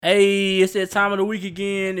Hey, it's that time of the week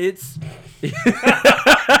again. It's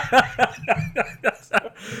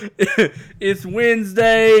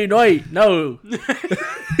Wednesday. No, wait, no.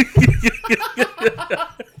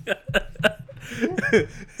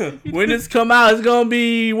 When this come out, it's gonna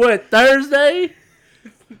be what, Thursday?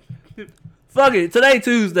 Fuck it, today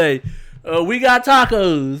Tuesday. We got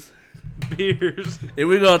tacos, beers, and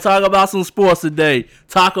we're gonna talk about some sports today.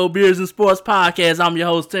 Taco Beers and Sports Podcast. I'm your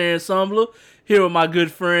host Terrence Sumbler. Here with my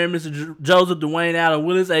good friend, Mr. Joseph Dwayne Allen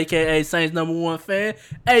Willis, a.k.a. Saints #1 fan,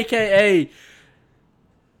 a.k.a.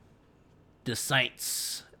 the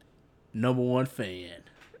Saints #1 fan.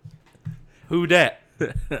 Who dat?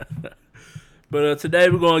 But today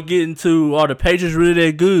we're going to get into, are the Patriots really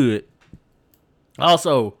that good?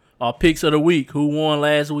 Also, our picks of the week. Who won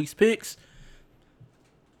last week's picks?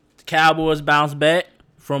 The Cowboys bounced back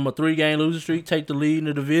from a 3-game losing streak, take the lead in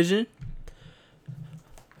the division.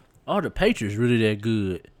 Are the Patriots really that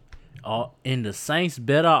good? And the Saints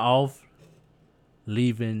better off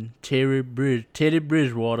leaving Teddy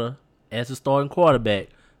Bridgewater as the starting quarterback?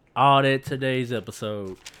 All that today's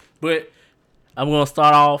episode. But I'm going to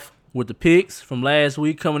start off with the picks from last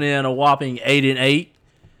week, coming in a whopping 8-8.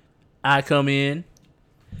 I come in.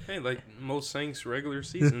 Hey, like most Saints regular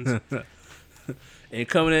seasons. And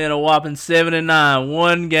coming in a whopping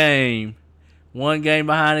 7-9. One game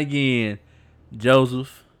behind again.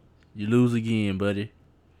 Joseph, you lose again, buddy.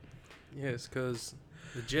 Yes, because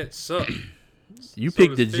the Jets suck. You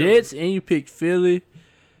picked the Jets and you picked Philly.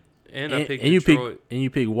 And I picked Detroit. You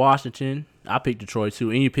picked Washington. I picked Detroit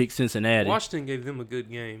too. And you picked Cincinnati. Washington gave them a good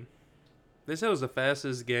game. They said it was the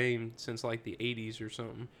fastest game since like the 80s or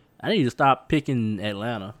something. I need to stop picking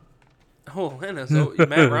Atlanta. Oh, Atlanta. So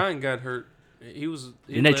Matt Ryan got hurt.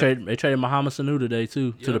 And they traded Mohamed Sanu today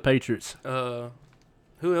too to the Patriots. Who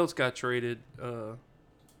else got traded?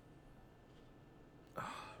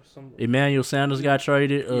 Emmanuel Sanders got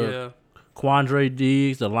traded. Yeah. Quandre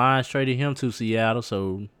Diggs, the Lions traded him to Seattle.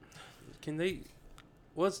 So can they?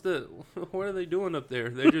 What are they doing up there?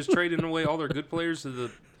 They're just trading away all their good players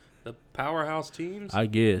to the powerhouse teams, I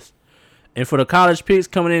guess. And for the college picks,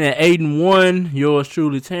 coming in at 8-1, yours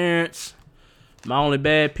truly, Terrence. My only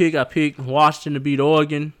bad pick, I picked Washington to beat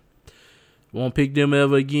Oregon. Won't pick them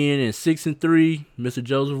ever again. And 6-3, Mr.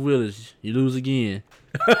 Joseph Willis, you lose again.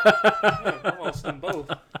 I lost them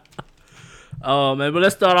both. Oh man, but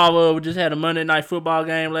let's start off. We just had a Monday Night Football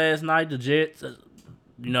game last night. The Jets,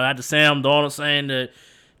 after Sam Darnold saying that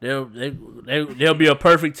they'll be a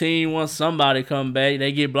perfect team once somebody come back.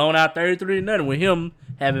 They get blown out 33-0 with him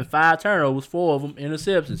having 5 turnovers, 4 of them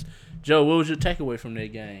interceptions. Joe, what was your takeaway from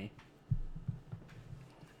that game?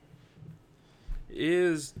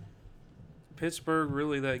 Is Pittsburgh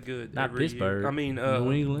really that good? Not Pittsburgh. Year? I mean,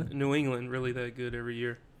 New England. New England really that good every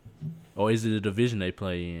year? Or is it the division they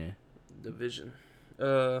play in? Division.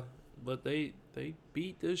 But they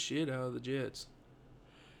beat the shit out of the Jets.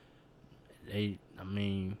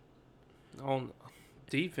 On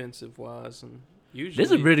defensive wise, and usually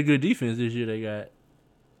this is a pretty good defense this year they got.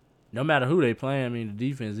 No matter who they play, the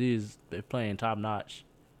defense they're playing top notch.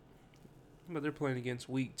 But they're playing against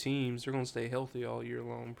weak teams. They're gonna stay healthy all year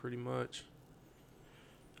long, pretty much.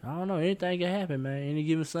 I don't know. Anything can happen, man. Any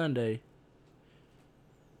given Sunday.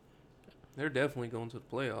 They're definitely going to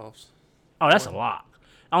the playoffs. Oh, that's a lock.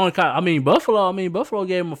 Buffalo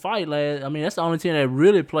gave them a fight last. That's the only team that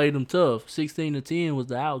really played them tough. 16-10 was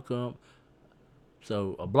the outcome.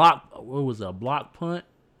 So a block punt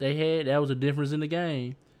they had? That was a difference in the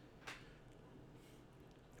game.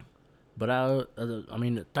 But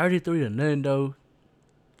the 33-0 though.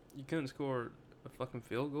 You couldn't score a fucking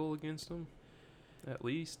field goal against them, at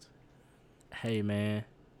least. Hey man,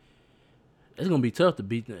 it's gonna be tough to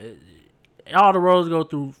beat them. All the roads go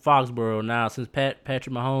through Foxborough now since Patrick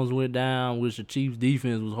Mahomes went down, which the Chiefs'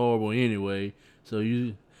 defense was horrible anyway. So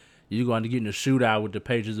you're going to get in a shootout with the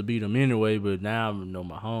Patriots to beat them anyway. But now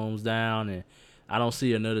Mahomes down, and I don't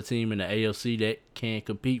see another team in the AFC that can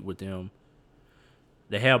compete with them.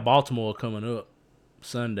 They have Baltimore coming up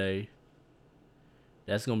Sunday.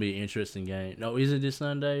 That's going to be an interesting game. No, is it this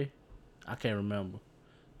Sunday? I can't remember.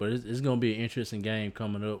 But it's going to be an interesting game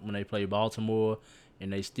coming up when they play Baltimore.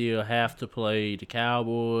 And they still have to play the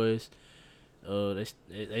Cowboys. They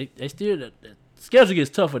still the schedule gets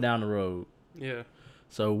tougher down the road. Yeah.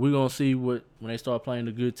 So we're gonna see when they start playing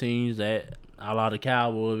the good teams that a lot of the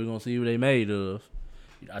Cowboys. We're gonna see what they made of.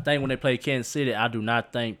 I think when they play Kansas City, I do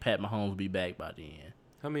not think Pat Mahomes will be back by then.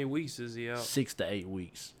 How many weeks is he out? 6 to 8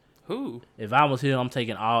 weeks. Who? If I was here, I'm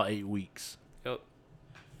taking all 8 weeks. Yep.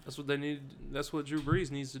 That's what they need. That's what Drew Brees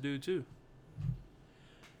needs to do too.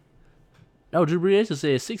 No, Drew Brees just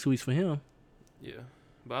said 6 weeks for him. Yeah.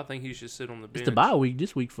 but I think he should sit on the bench. It's the bye week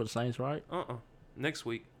this week for the Saints, right? Next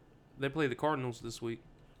week. They play the Cardinals this week.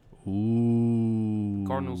 Ooh.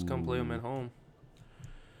 Cardinals come play them at home.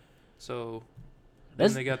 So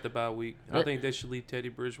then they got the bye week. I think they should leave Teddy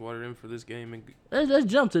Bridgewater in for this game. And let's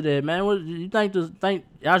jump to that, man. What you think?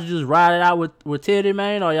 Y'all should just ride it out with Teddy,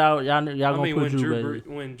 man, or y'all gonna put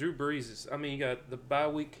when Drew Brees is, you got the bye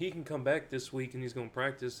week. He can come back this week and he's gonna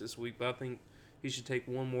practice this week. But I think he should take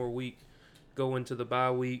one more week, go into the bye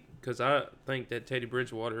week, because I think that Teddy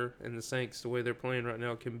Bridgewater and the Saints, the way they're playing right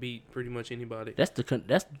now, can beat pretty much anybody. That's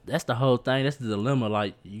the whole thing. That's the dilemma.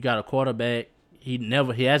 Like, you got a quarterback. He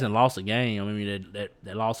hasn't lost a game. I mean,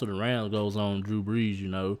 that loss to the Rams goes on Drew Brees,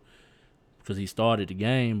 because he started the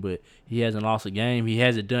game, but he hasn't lost a game. He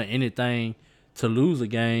hasn't done anything to lose a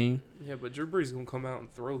game. Yeah, but Drew Brees is gonna come out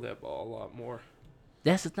and throw that ball a lot more.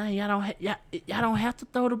 That's the thing. Y'all don't have to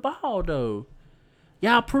throw the ball though.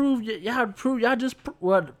 Y'all just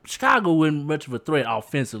Chicago wasn't much of a threat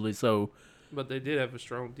offensively, so. But they did have a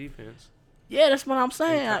strong defense. Yeah, that's what I'm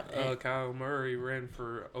saying. Kyle Murray ran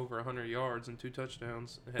for over 100 yards and 2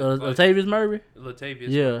 touchdowns. Latavius Murray? Latavius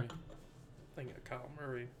Murray. Thinking of Kyle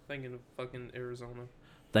Murray. Thinking of fucking Arizona.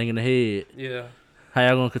 Thinking ahead. Yeah. How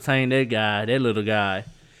y'all gonna contain that little guy?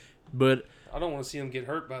 But I don't want to see him get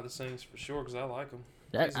hurt by the Saints for sure, because I like him.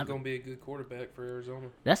 He's gonna be a good quarterback for Arizona.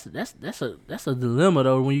 That's a dilemma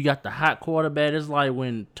though. When you got the hot quarterback, it's like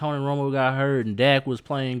when Tony Romo got hurt and Dak was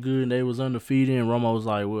playing good and they was undefeated, and Romo was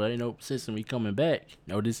like, "Well, ain't no sense in me coming back."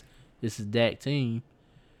 This is Dak team.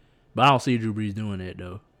 But I don't see Drew Brees doing that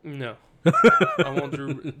though. No, I want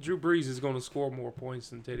Drew Brees is gonna score more points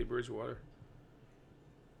than Teddy Bridgewater.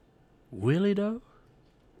 Really though?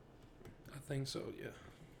 I think so. Yeah.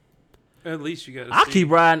 At least you got to I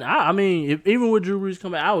keep riding. I mean, even with Drew Brees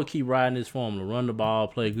coming, I would keep riding this formula. Run the ball,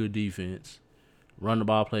 play good defense. Run the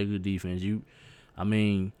ball, play good defense. You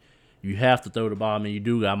have to throw the ball. I mean, you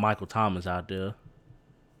do got Michael Thomas out there.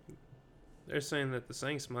 They're saying that the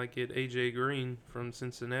Saints might get A.J. Green from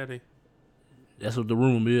Cincinnati. That's what the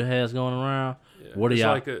rumor mill has going around. Yeah. What are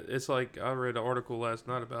y'all? It's like I read an article last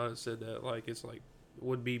night about it. Said that it's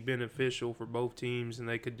would be beneficial for both teams and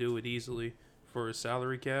they could do it easily for a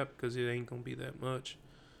salary cap, because it ain't gonna be that much,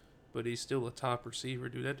 but he's still a top receiver,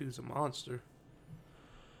 dude. That dude's a monster.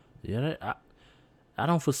 Yeah, I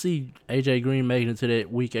don't foresee AJ Green making it to that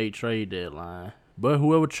Week 8 trade deadline. But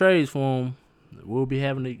whoever trades for him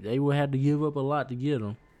they will have to give up a lot to get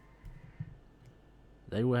him.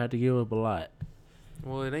 They will have to give up a lot.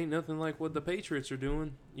 Well, it ain't nothing like what the Patriots are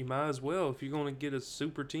doing. You might as well, if you're gonna get a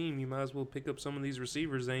super team, you might as well pick up some of these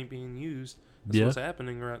receivers that ain't being used. That's what's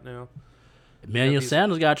happening right now. Emmanuel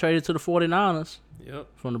Sanders got traded to the 49ers. Yep.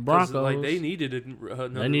 From the Broncos. They needed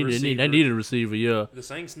another receiver. They needed a receiver, yeah. The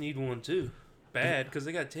Saints need one too. Bad, because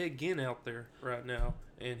they got Ted Ginn out there right now,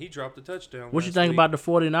 and he dropped a touchdown. What you think about the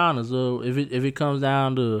 49ers, though? If it comes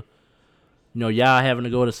down to, y'all having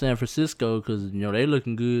to go to San Francisco, because, they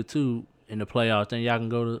looking good too in the playoffs, then y'all can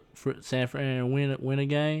go to San Fran and win a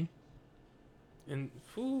game? And,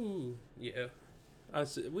 yeah. I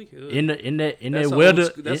said we could. In that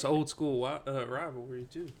weather, that's old school rivalry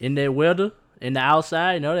too. In that weather, in the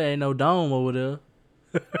outside, there ain't no dome over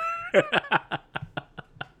there.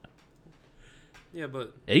 Yeah,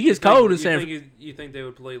 but it gets cold in San Francisco. You think they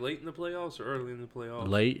would play late in the playoffs or early in the playoffs?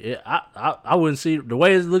 Late. I wouldn't see the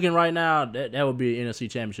way it's looking right now. That would be an NFC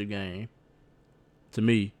Championship game. To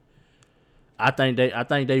me, I think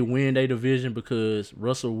they win their division because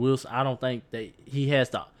Russell Wilson. I don't think he has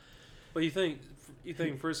to. But you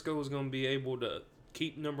think Frisco is going to be able to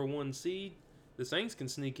keep number 1 seed? The Saints can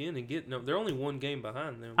sneak in and get they're only 1 game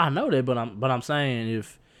behind them. I know that, but I'm saying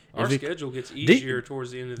if our schedule gets easier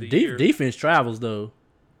towards the end of the year. Defense travels though.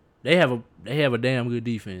 They have a damn good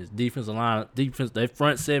defense. Defensive line, their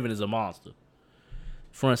front 7 is a monster.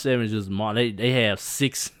 Front 7 is just they have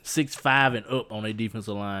 6'5" and up on their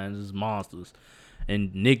defensive line, just monsters.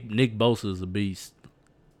 And Nick Bosa is a beast.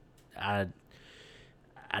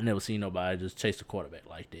 I never seen nobody just chase the quarterback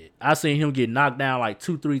like that. I seen him get knocked down like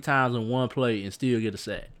 2-3 times in one play and still get a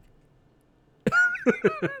sack.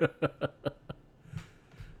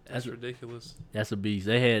 That's ridiculous. That's a beast.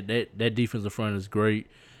 They had that defensive front is great.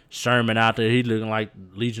 Sherman out there, he looking like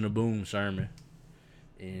Legion of Boom Sherman.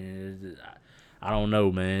 And I don't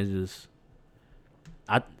know, man. It's just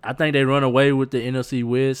I think they run away with the NFC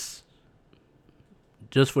West.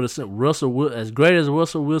 Just for the Russell, as great as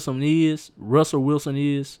Russell Wilson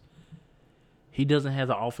is, he doesn't have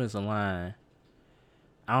the offensive line.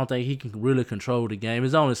 I don't think he can really control the game.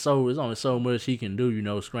 It's only so much he can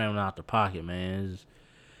do, scrambling out the pocket, man.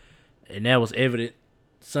 And that was evident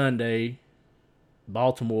Sunday.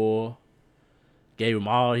 Baltimore Gave him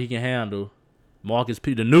all he can handle. Marcus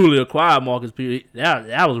Peters, the newly acquired Marcus Peters,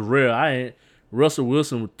 that was rare. Russell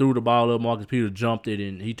Wilson threw the ball up, Marcus Peters jumped it,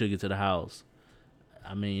 and he took it to the house.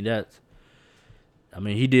 I mean,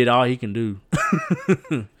 he did all he can do.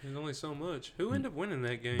 There's only so much. Who ended up winning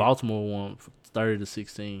that game? Baltimore won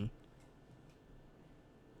 30-16.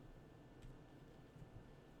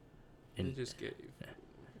 They just gave.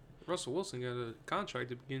 Russell Wilson got a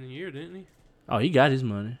contract at the beginning of the year, didn't he? Oh, he got his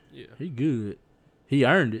money. Yeah. He good. He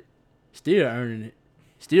earned it. Still earning it.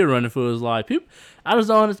 Still running for his life. People, I just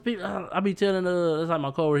don't understand. I be telling that's like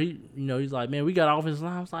my coworker. He's like, man, we got offensive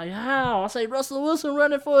line. I was like, how? I say Russell Wilson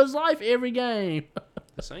running for his life every game.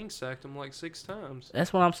 The Saints sacked him like 6 times.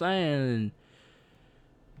 That's what I'm saying.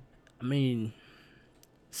 I mean,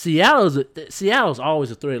 Seattle's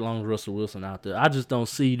always a threat as long as Russell Wilson out there. I just don't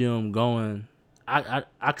see them going. I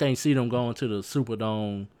can't see them going to the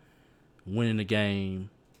Superdome, winning the game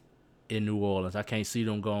in New Orleans. I can't see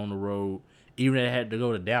them going on the road. Even if they had to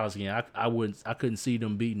go to Dallas again, I couldn't see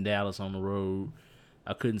them beating Dallas on the road.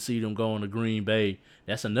 I couldn't see them going to Green Bay.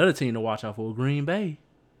 That's another team to watch out for, Green Bay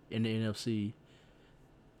in the NFC.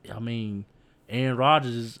 I mean, Aaron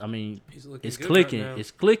Rodgers it's clicking. Right,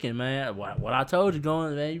 it's clicking, man. What I told you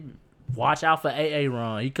man, watch out for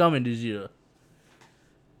Aaron. He coming this year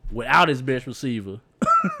without his best receiver.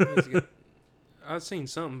 I've seen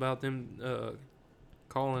something about them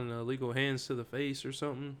calling illegal hands to the face or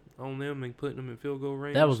something on them and putting them in field goal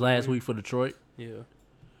range. That was last week for Detroit. Yeah.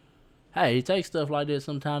 Hey, it takes stuff like that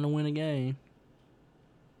sometime to win a game.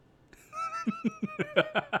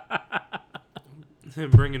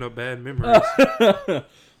 Bringing up bad memories. But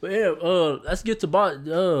yeah, let's get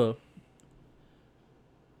to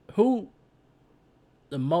who's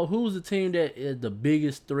the team that is the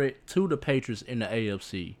biggest threat to the Patriots in the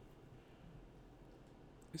AFC?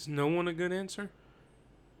 Is no one a good answer?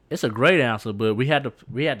 It's a great answer, but we had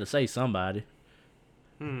to say somebody.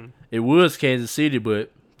 It was Kansas City,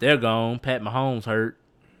 but they're gone. Pat Mahomes hurt.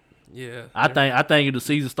 Yeah. I think if the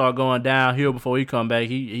season start going downhill before he come back,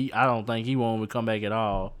 I don't think he won't come back at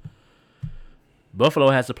all. Buffalo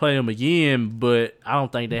has to play him again, but I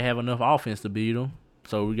don't think they have enough offense to beat him.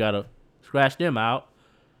 So we gotta scratch them out.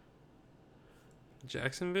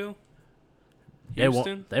 Jacksonville?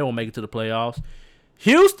 Houston? They won't make it to the playoffs.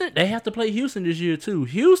 Houston, they have to play Houston this year too.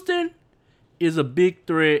 Houston is a big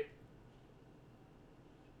threat.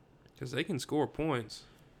 Because they can score points.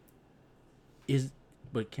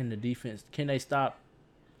 But can they stop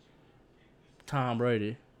Tom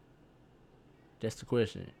Brady? That's the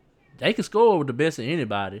question. They can score with the best of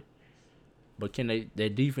anybody, but can their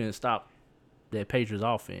defense stop that Patriots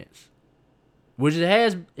offense? Which it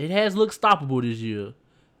has looked stoppable this year.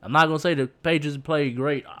 I'm not gonna say the Patriots played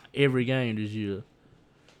great every game this year.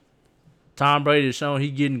 Tom Brady has shown he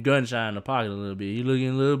getting gunshot in the pocket a little bit. He looking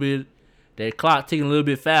a little bit, that clock ticking a little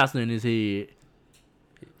bit faster in his head.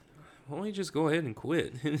 Why don't you just go ahead and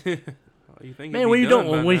quit? You think man, when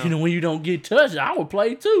you don't get touched, I would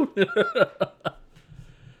play too.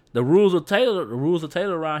 The rules are tailored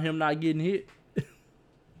around him not getting hit.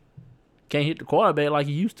 Can't hit the quarterback like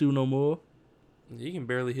he used to no more. You can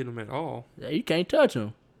barely hit him at all. Yeah, you can't touch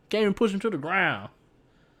him. Can't even push him to the ground.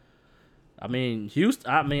 I mean,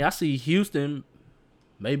 Houston. I see Houston,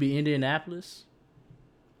 maybe Indianapolis.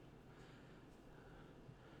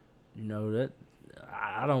 You know that.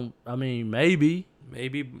 Maybe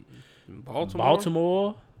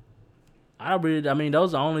Baltimore.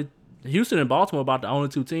 Those are only Houston and Baltimore about the only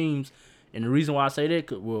two teams, and the reason why I say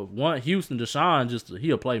that, one, Houston, Deshaun he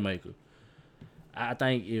a playmaker. I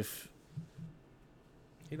think if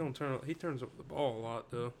he turns over the ball a lot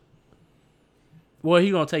though. Well,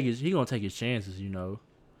 he gonna take his chances, you know.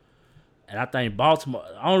 And I think Baltimore.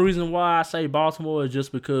 The only reason why I say Baltimore is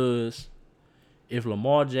just because if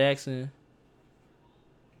Lamar Jackson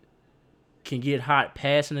can get hot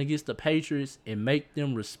passing against the Patriots and make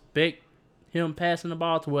them respect him passing the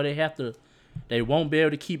ball to where they won't be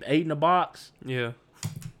able to keep 8 in the box. Yeah.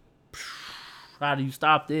 How do you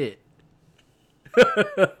stop that?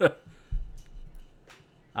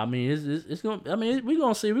 I mean, it's gonna. I mean, we're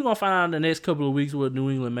gonna see. We're gonna find out in the next couple of weeks what New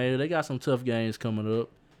England made of. They got some tough games coming up.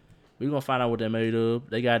 We're gonna find out what they made of.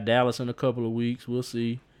 They got Dallas in a couple of weeks. We'll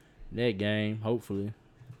see that game, hopefully.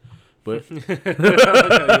 But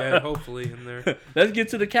yeah, hopefully in there. Let's get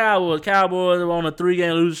to the Cowboys. Cowboys are on a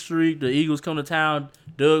 3-game losing streak. The Eagles come to town.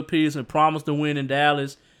 Doug Peterson promised to win in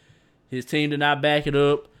Dallas. His team did not back it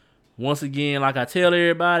up. Once again, like I tell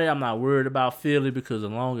everybody, I'm not worried about Philly because as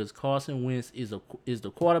long as Carson Wentz is the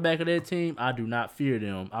quarterback of that team, I do not fear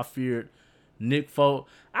them. I feared Nick Folk.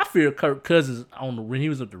 I fear Kirk Cousins when he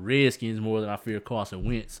was with the Redskins more than I fear Carson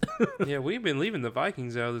Wentz. Yeah, we've been leaving the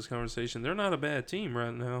Vikings out of this conversation. They're not a bad team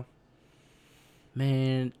right now.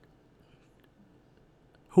 Man,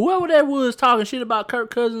 whoever that was talking shit about Kirk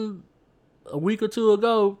Cousins a week or two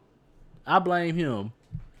ago, I blame him.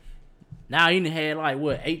 Now he had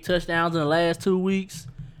 8 touchdowns in the last 2 weeks.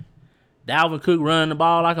 Dalvin Cook running the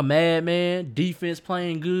ball like a madman. Defense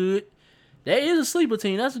playing good. That is a sleeper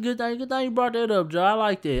team. That's a good thing. Good thing you brought that up, Joe. I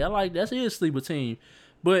like that. That's his sleeper team.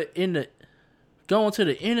 But going to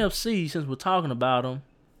the NFC, since we're talking about them,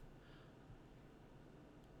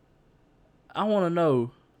 I want to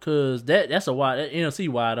know, because that NFC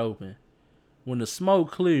wide open. When the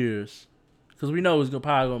smoke clears, because we know it's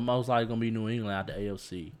most likely going to be New England out the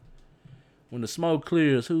AFC. When the smoke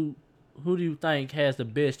clears, who do you think has the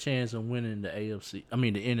best chance of winning the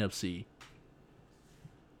NFC?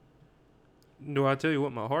 Do I tell you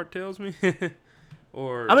what my heart tells me?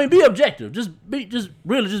 Or be objective. Just be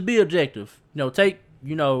objective. I'm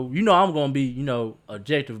gonna be,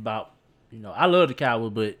 objective about, I love the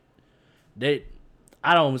Cowboys, but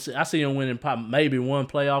I see them winning maybe one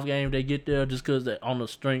playoff game if they get there, just because they're on the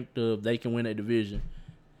strength of they can win that division.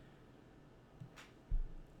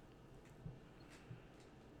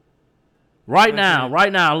 Right now,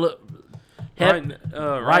 look.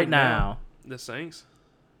 Right now, the Saints.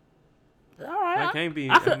 All right, that can't be.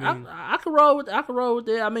 I could roll with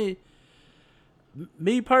that. I mean,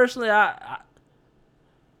 me personally, I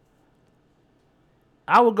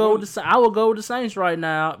would go with the Saints right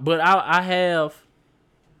now, but I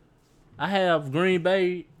have Green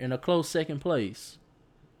Bay in a close second place.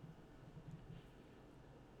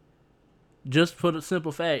 Just for the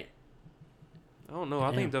simple fact. I don't know.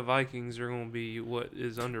 I think the Vikings are going to be what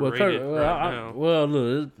is underrated now.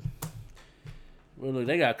 Look,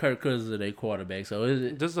 they got Kirk Cousins as their quarterback.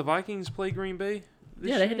 So does the Vikings play Green Bay?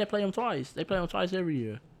 They play them twice. They play them twice every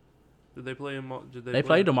year. Did they play them? They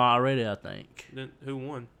played them already, I think. Then who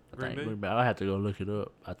won? Green Bay. I have to go look it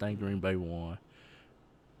up. I think Green Bay won.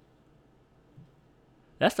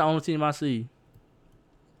 That's the only team I see.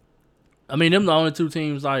 I mean, them the only two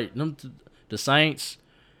teams the Saints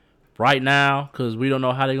right now, because we don't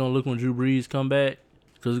know how they're gonna look when Drew Brees come back,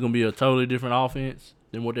 because it's gonna be a totally different offense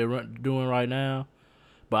than what they're doing right now.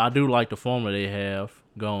 But I do like the formula they have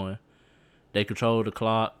going. They control the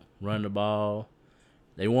clock, run the ball.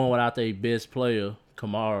 They won without their best player,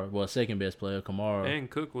 Kamara. Well, second best player, Kamara. And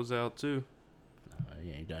Cook was out too.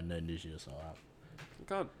 He ain't done nothing this year, so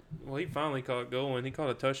he finally caught going. He caught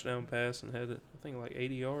a touchdown pass and had I think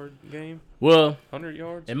 80-yard game. Well, 100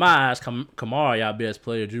 yards. In my eyes, Kamara y'all best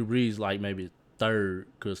player. Drew Brees maybe third,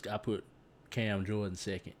 because I put Cam Jordan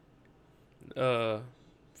second.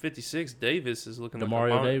 56 Davis is looking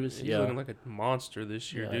Demario Davis. He's looking like a monster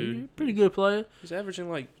this year, dude. He's a pretty good player. He's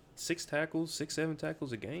averaging 6 tackles, 7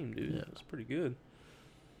 tackles a game, dude. Yeah. That's pretty good.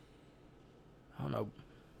 I don't know.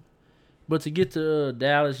 But to get to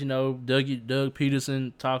Dallas, Doug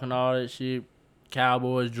Peterson talking all that shit.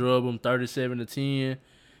 Cowboys drug them 37-10.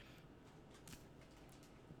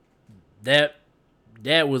 That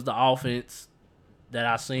was the offense that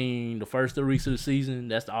I seen the first 3 weeks of the season.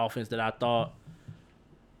 That's the offense that I thought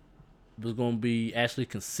was going to be actually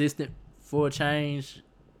consistent for a change.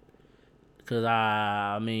 Because,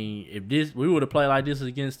 if we would have played like this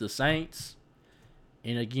against the Saints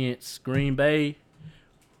and against Green Bay,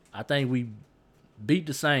 I think we beat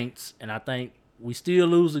the Saints, and I think we still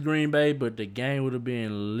lose to Green Bay, but the game would have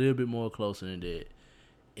been a little bit more closer than that.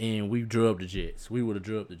 And we drubbed the Jets. We would have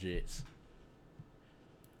drubbed the Jets.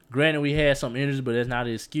 Granted, we had some injuries, but that's not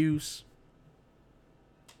an excuse.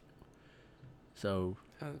 So,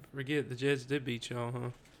 I forget the Jets did beat y'all, huh?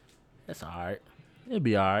 That's all right. It'll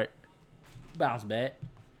be all right. Bounce back.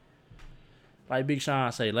 Like Big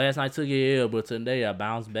Sean say, last night took a L, but today I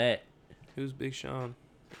bounced back. Who's Big Sean?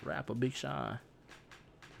 Rapper Big Sean.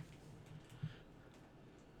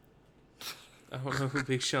 I don't know who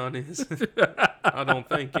Big Sean is. I don't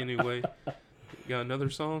think, anyway. You got another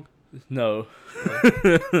song? No.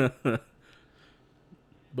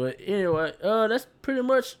 But anyway, that's pretty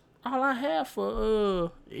much all I have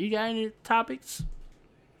for you got any topics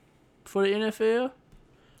for the NFL?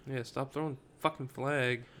 Yeah, stop throwing fucking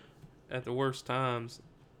flag at the worst times.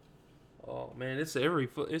 Oh man, it's every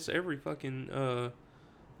fucking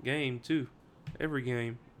game too. Every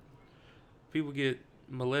game. People get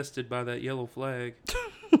molested by that yellow flag.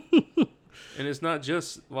 And it's not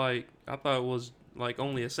just I thought it was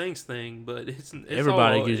only a Saints thing, but it's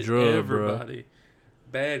everybody gets drugged, everybody. Bro.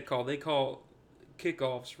 Bad call. They call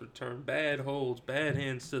kickoffs return, bad holds, bad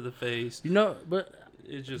hands to the face. But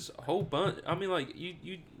it's just a whole bunch. I mean,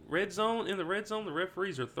 you red zone, the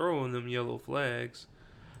referees are throwing them yellow flags.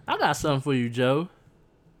 I got something for you, Joe.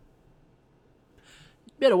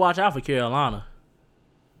 Better watch out for Carolina.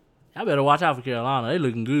 I better watch out for Carolina. They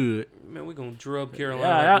looking good. Man, we're going to drub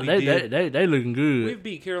Carolina. Yeah, they looking good. We've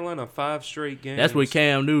beat Carolina 5 straight games. That's with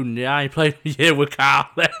Cam Newton. Yeah, I ain't played yet with Kyle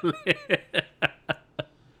Allen.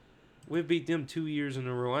 We've beat them 2 years in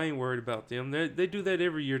a row. I ain't worried about them. They do that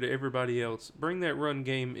every year to everybody else. Bring that run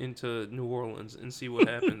game into New Orleans and see what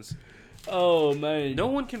happens. Oh, man. No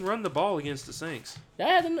one can run the ball against the Saints.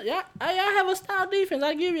 Y'all have a style defense.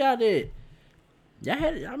 I give y'all that.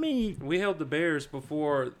 We held the Bears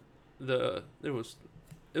before it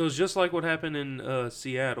was just like what happened in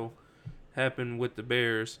Seattle happened with the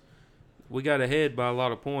Bears. We got ahead by a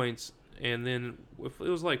lot of points, and then it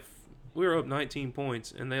was like we were up 19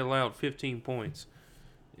 points, and they allowed 15 points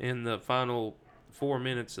in the final 4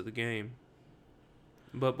 minutes of the game.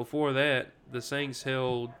 But before that, the Saints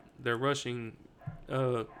held their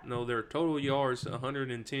their total yards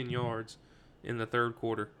 110 yards in the third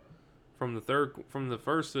quarter. From the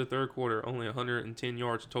first to the third quarter, only 110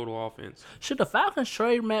 yards total offense. Should the Falcons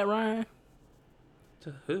trade Matt Ryan?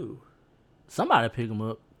 To who? Somebody pick him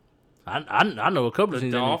up. I know a couple of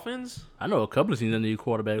teams. The Dolphins? I know a couple of teams that need a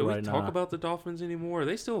quarterback right now. Do we talk about the Dolphins anymore? Are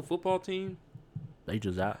they still a football team? They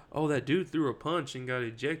just out. Oh, that dude threw a punch and got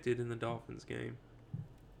ejected in the Dolphins game.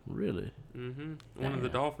 Really? Mm-hmm. One of the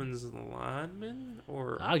Dolphins linemen?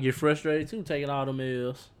 I get frustrated too taking all them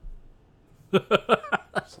L's.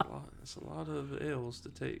 That's a lot of L's to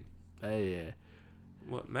take. Hey, yeah.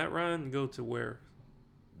 What, Matt Ryan go to where?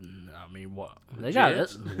 I mean, what they got?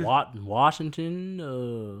 Washington.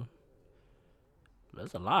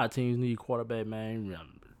 There's a lot of teams need quarterback, man.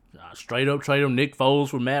 Straight up trade him Nick Foles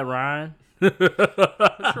for Matt Ryan.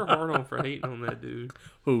 What's your heart on for hating on that dude?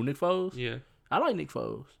 Who, Nick Foles? Yeah. I like Nick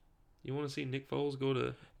Foles. You want to see Nick Foles go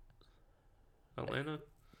to Atlanta?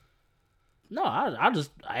 No, I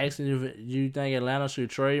just asking if you think Atlanta should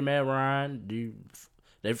trade Matt Ryan.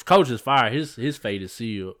 Their coach is fired. His fate is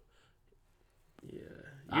sealed.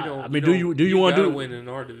 Yeah, do you want to win in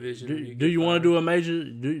our division? Do you want to do a major?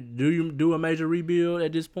 Do you do a major rebuild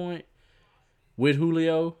at this point with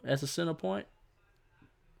Julio as a center point?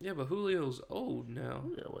 Yeah, but Julio's old now.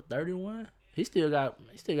 What, 31? He still got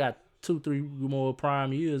 2-3 more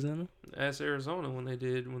prime years in him. Ask Arizona when they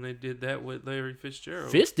did that with Larry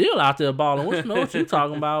Fitzgerald. Fitz still out there balling. What you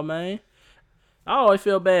talking about, man? I always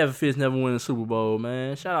feel bad if Fitz never win a Super Bowl,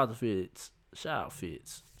 man. Shout out to Fitz. Shout out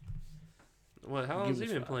Fitz. What? How long has he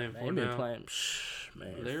been playing for now? Been playing,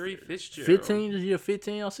 man. Larry Fitzgerald. 15? This year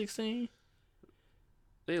 15 or 16?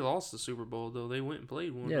 They lost the Super Bowl, though. They went and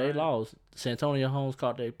played one. Yeah, right? they lost. Santonio Holmes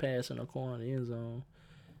caught their pass in the corner of the end zone.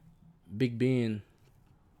 Big Ben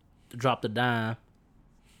dropped a dime.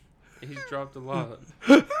 He's dropped a lot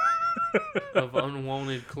of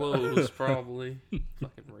unwanted clothes, probably.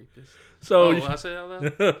 Fucking rapist. So I said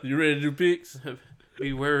out loud? You ready to do picks?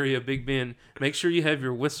 Be wary of Big Ben. Make sure you have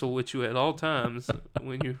your whistle with you at all times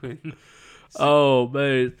when you win. Oh,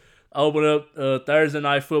 man. Open up Thursday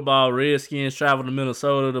Night Football. Redskins travel to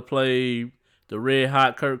Minnesota to play the red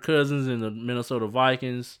hot Kirk Cousins and the Minnesota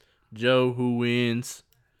Vikings. Joe, who wins?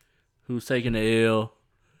 Who's taking the L?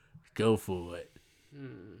 Go for it.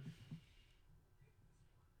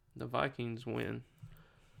 The Vikings win.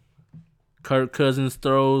 Kirk Cousins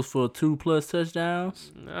throws for 2+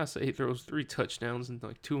 touchdowns. I say he throws 3 touchdowns and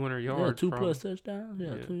like 200 yards. Yeah, 2+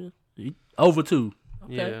 touchdowns. Yeah. Over 2.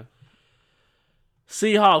 Okay. Yeah.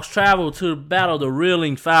 Seahawks travel to battle the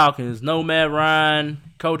reeling Falcons. No Matt Ryan.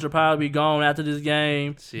 Coach will probably be gone after this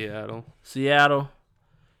game. Seattle.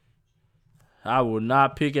 I will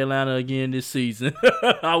not pick Atlanta again this season.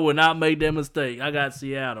 I will not make that mistake. I got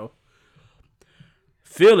Seattle.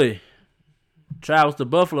 Philly travels to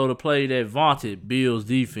Buffalo to play that vaunted Bills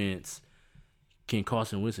defense. Can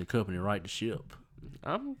Carson Wentz and company right the ship?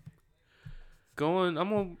 I'm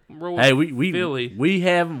gonna roll. Hey, with we Philly. We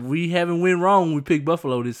haven't went wrong when we picked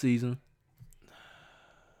Buffalo this season.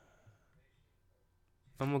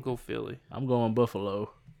 I'm gonna go Philly. I'm going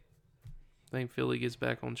Buffalo. I think Philly gets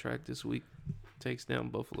back on track this week. Takes down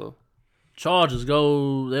Buffalo. Chargers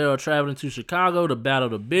they are traveling to Chicago to battle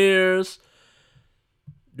the Bears.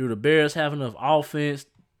 Do the Bears have enough offense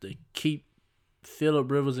to keep Phillip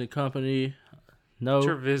Rivers and company? No.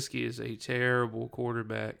 Trubisky is a terrible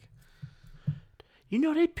quarterback. You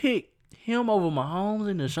know, they picked him over Mahomes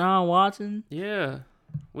and Deshaun Watson. Yeah.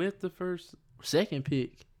 With the second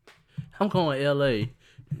pick. I'm going L.A.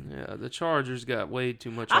 Yeah, the Chargers got way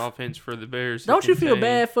too much offense for the Bears. Don't you feel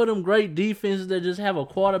bad for them great defenses that just have a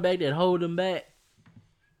quarterback that hold them back?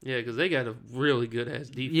 Yeah, because they got a really good-ass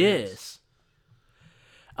defense. Yes.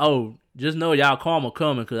 Oh, just know y'all karma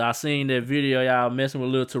coming because I seen that video y'all messing with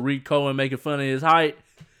little Tariq Cohen making fun of his height.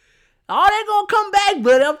 Oh, they gonna come back,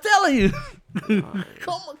 buddy. I'm telling you.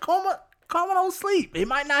 Karma don't sleep. It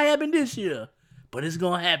might not happen this year, but it's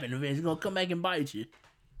gonna happen eventually. It's gonna come back and bite you.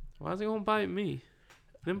 Why is it gonna bite me?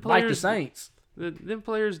 Them Like the players, Saints. them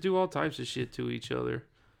players do all types of shit to each other.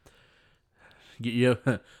 Yeah,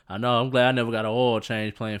 I know. I'm glad I never got an oil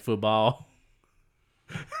change playing football.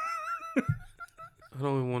 I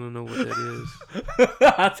don't even want to know what that is.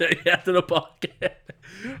 I'll tell you after the podcast.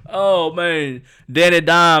 Oh, man. Danny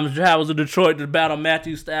Dimes travels to Detroit to battle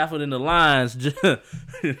Matthew Stafford and the Lions.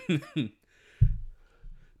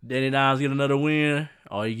 Danny Dimes get another win,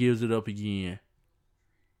 or he gives it up again.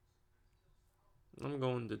 I'm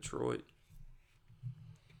going Detroit.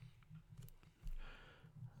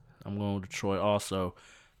 I'm going Detroit also.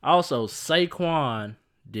 Also, Saquon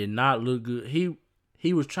did not look good.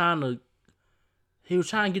 He was trying to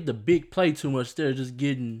get the big play too much instead of just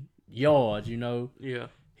getting yards, you know. Yeah.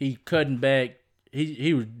 He cutting back.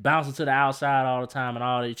 He was bouncing to the outside all the time and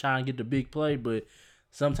all that, trying to get the big play, but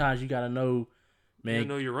sometimes you gotta know, man. You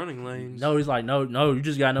know your running lanes. No, he's like, no, you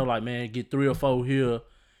just gotta know, like, man, get 3 or 4 here.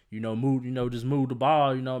 You know, just move the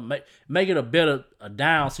ball. You know, make it a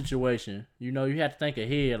down situation. You know, you have to think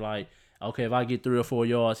ahead. Like, okay, if I get 3 or 4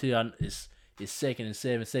 yards here, it's 2nd and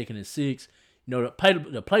 7, 2nd and 6. You know, the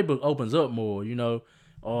playbook opens up more. You know,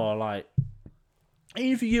 or like,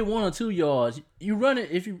 even if you get 1 or 2 yards, you run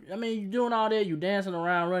it. You're doing all that, you dancing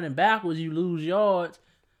around, running backwards, you lose yards.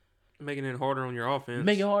 Making it harder on your offense.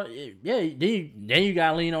 Make it hard. Yeah, then you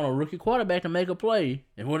got to lean on a rookie quarterback to make a play.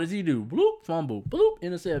 And what does he do? Bloop, fumble. Bloop,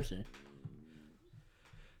 interception.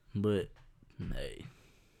 But, hey.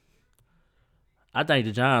 I think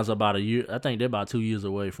the Giants are about a year. I think they're about 2 years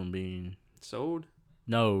away from being. Sold?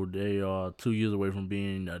 No, they are 2 years away from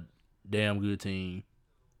being a damn good team.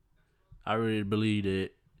 I really believe that.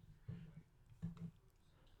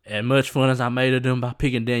 As much fun as I made of them by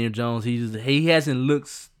picking Daniel Jones, he hasn't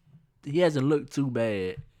looked too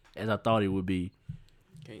bad as I thought he would be.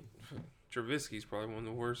 Trubisky's probably one of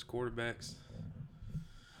the worst quarterbacks.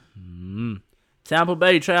 Tampa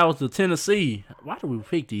Bay travels to Tennessee. Why do we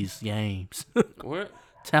pick these games? What?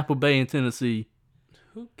 Tampa Bay and Tennessee.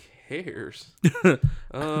 Who cares?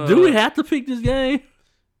 Do we have to pick this game?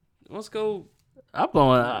 Let's go. I'm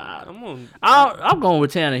going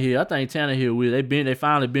with Tannehill. I think Tannehill will. They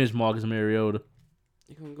finally benched Marcus Mariota.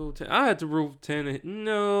 You gonna go? I had to rule Tannehill.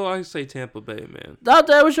 No, I say Tampa Bay, man. Thought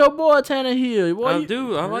that was your boy Tannehill.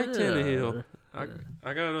 Boy, I like Tannehill.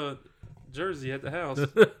 I got a jersey at the house.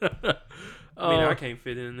 I mean, I can't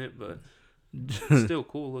fit in it, but it's still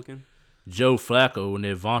cool looking. Joe Flacco and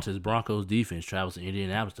their vaunted Broncos defense travels to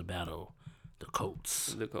Indianapolis to battle the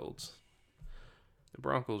Colts. The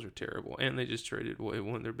Broncos are terrible, and they just traded away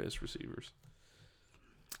one of their best receivers.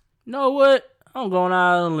 You know what? I'm going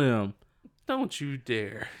out on a limb. Don't you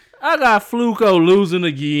dare. I got Fluco losing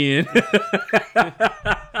again.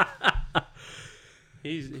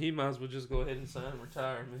 He might as well just go ahead and sign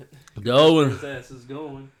retirement. His ass is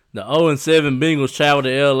going. The 0-7 Bengals travel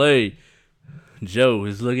to L.A. Joe,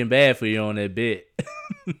 it's looking bad for you on that bet.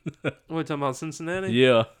 What, talking about Cincinnati?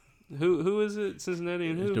 Yeah. Who is it? Cincinnati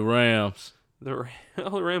and who? It's the Rams. The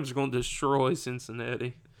Rams are going to destroy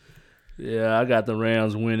Cincinnati. Yeah, I got the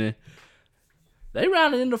Rams winning. They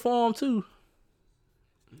rounded into form too.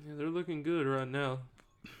 Yeah, they're looking good right now.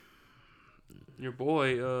 Your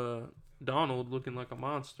boy Donald looking like a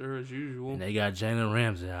monster as usual. And they got Jalen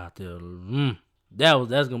Ramsey out there.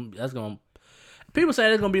 That's gonna. People say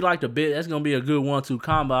that's gonna be like the bit. That's gonna be a good 1-2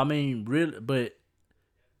 combo. I mean, really, but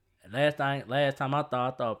last time I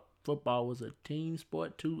thought football was a team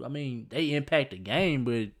sport too. I mean, they impact the game,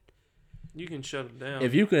 but you can shut them down.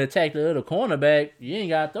 If you can attack the other cornerback, you ain't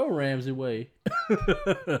got to throw Ramsey away.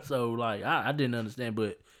 So, like, I didn't understand,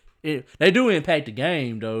 but they do impact the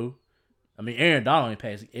game, though. I mean, Aaron Donald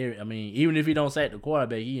impacts. I mean, even if he don't sack the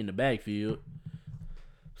quarterback, he in the backfield.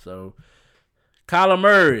 So, Kyler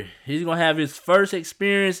Murray, he's gonna have his first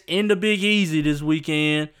experience in the Big Easy this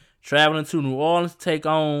weekend, traveling to New Orleans to take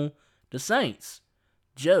on the Saints.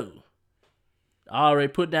 Joe, I already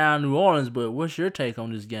put down New Orleans, but what's your take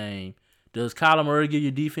on this game? Does Kyler Murray give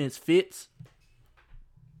your defense fits?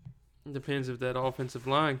 It depends if that offensive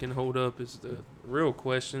line can hold up is the real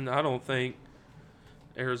question. I don't think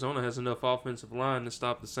Arizona has enough offensive line to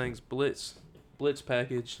stop the Saints' blitz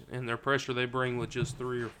package and their pressure they bring with just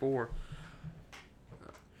 3 or 4.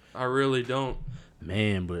 I really don't.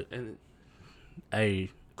 Man, but hey,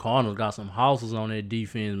 Cardinals got some houses on their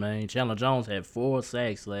defense, man. Chandler Jones had 4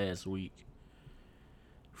 sacks last week.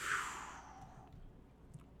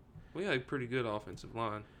 We got a pretty good offensive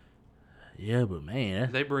line. Yeah, but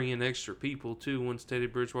man, They bring in extra people too once Teddy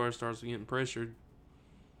Bridgewater starts getting pressured.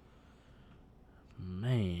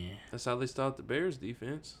 man. That's how they stopped the Bears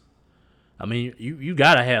defense. I mean, you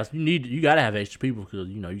gotta have extra people because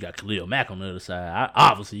you got Khalil Mack on the other side.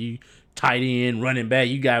 Obviously, you tight end, running back.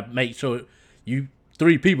 You gotta make sure you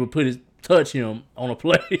 3 people touch him on a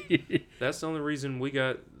play. That's the only reason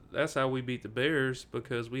that's how we beat the Bears,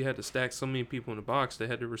 because we had to stack so many people in the box. They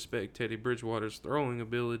had to respect Teddy Bridgewater's throwing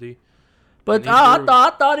ability. But I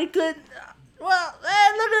thought he could. Well,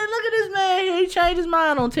 man, look at this man. He changed his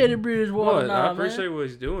mind on Teddy Bridgewater. I appreciate what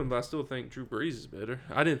he's doing, but I still think Drew Brees is better.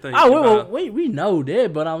 I didn't think. We know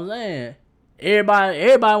that, but I'm saying everybody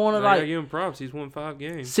want to I give him props. He's won 5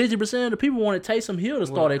 games. 60% of the people wanted Taysom Hill to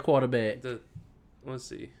start at quarterback. Let's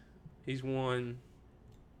see, he's won.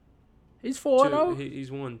 He's 4-0.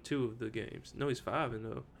 He's won 2 of the games. No, he's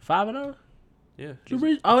 5-0. 5-0. Yeah. Drew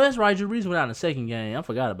Brees. Oh, that's right. Drew Brees went out in the second game. I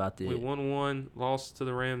forgot about that. We won 1, lost to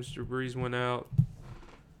the Rams. Drew Brees went out.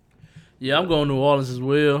 Yeah, I'm going to New Orleans as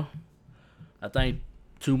well. I think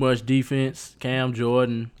too much defense. Cam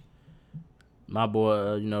Jordan, my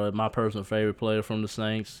boy, my personal favorite player from the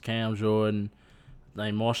Saints. Cam Jordan. I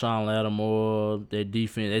think Marshawn Lattimore. Their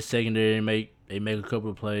defense, their secondary they make a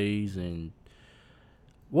couple of plays and.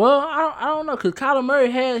 Well, I don't know, because Kyler Murray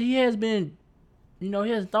has been. He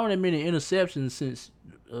hasn't thrown that many interceptions since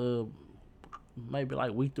maybe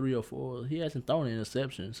like week 3 or 4. He hasn't thrown an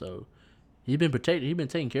interception, so he's been protected. He's been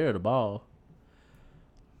taking care of the ball.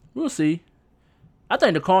 We'll see. I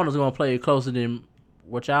think the Cardinals are gonna play it closer than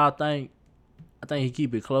what y'all think. I think he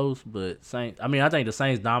keep it close, but Saints. I mean, I think the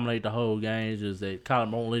Saints dominate the whole game. It's just that Kyler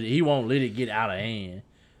won't let it get out of hand.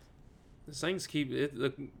 The Saints keep it.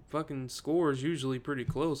 The fucking score is usually pretty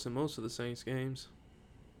close in most of the Saints games.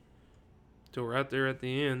 Till right there at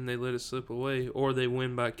the end, they let it slip away, or they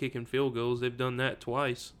win by kicking field goals. They've done that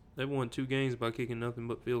twice. They've won 2 games by kicking nothing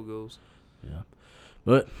but field goals. Yeah.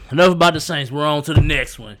 But enough about the Saints. We're on to the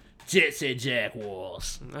next one. Jets at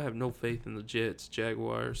Jaguars. I have no faith in the Jets,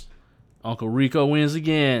 Jaguars. Uncle Rico wins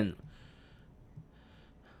again.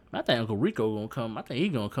 I think Uncle Rico gonna come. I think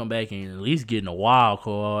he's gonna come back and at least get in a wild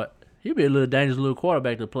card. He'll be a little dangerous little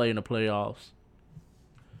quarterback to play in the playoffs.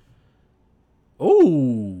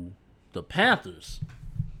 Ooh. The Panthers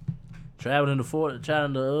traveling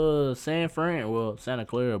to San Fran, well, Santa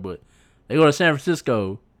Clara, but they go to San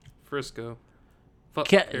Francisco. Frisco.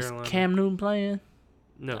 Fuck Is Cam Newton playing?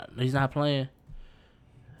 No, he's not playing.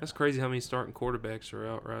 That's crazy how many starting quarterbacks are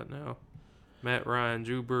out right now. Matt Ryan,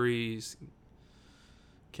 Drew Brees,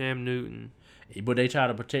 Cam Newton. But they try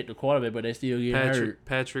to protect the quarterback, but they still get hurt.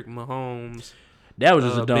 Patrick Mahomes. That was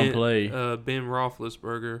just a dumb play. Ben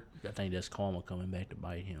Roethlisberger. I think that's karma coming back to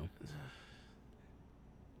bite him.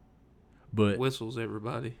 But whistles,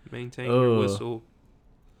 everybody. Maintain your whistle.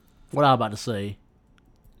 What I was about to say.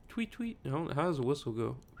 Tweet. How does a whistle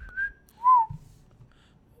go?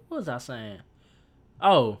 What was I saying?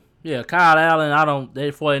 Oh, yeah, Kyle Allen,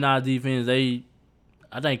 they 49 defense,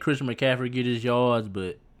 I think Christian McCaffrey get his yards,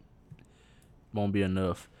 but won't be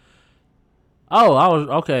enough.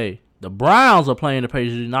 Okay. The Browns are playing the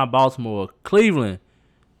Patriots, not Baltimore. Cleveland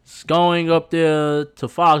is going up there to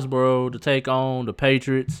Foxborough to take on the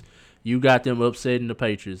Patriots. You got them upsetting the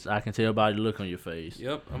Patriots. I can tell by the look on your face.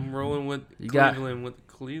 Yep, I'm rolling with Cleveland with the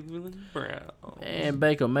Cleveland Browns. And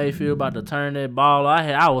Baker Mayfield about to turn that ball.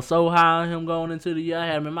 I was so high on him going into the year. I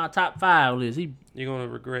had him in my top 5 list. You're going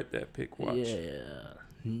to regret that pick, watch.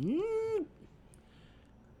 Yeah.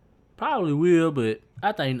 Probably will, but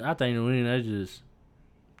I think the win. That's just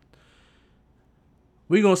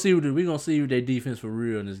we gonna see what their defense for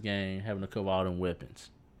real in this game, having to cover all them weapons.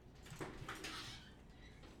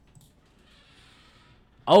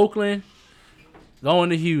 Oakland going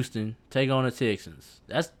to Houston, take on the Texans.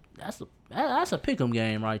 That's a pick'em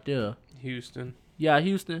game right there. Houston. Yeah,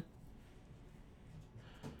 Houston.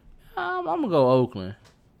 I'm gonna go Oakland.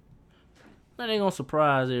 I think they're gonna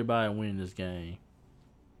surprise everybody and win this game.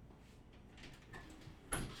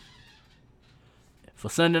 For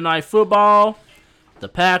Sunday Night Football, the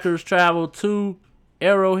Packers travel to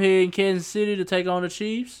Arrowhead in Kansas City to take on the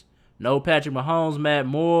Chiefs. No Patrick Mahomes. Matt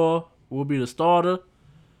Moore will be the starter.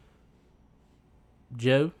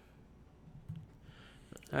 Joe?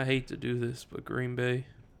 I hate to do this, but Green Bay.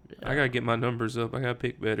 I got to get my numbers up. I got to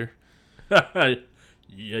pick better. Yeah,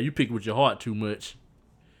 you pick with your heart too much.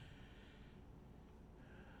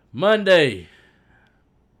 Monday.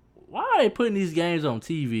 Why are they putting these games on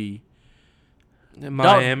TV? In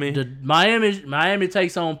Miami. Miami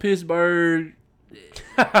takes on Pittsburgh.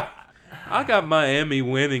 I got Miami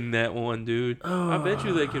winning that one, dude. I bet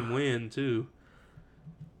you they can win, too.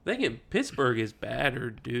 Pittsburgh is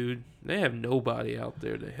battered, dude. They have nobody out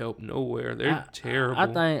there to help nowhere. They're terrible. I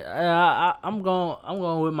think I'm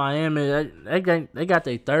going with Miami. They got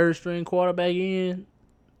their third string quarterback in.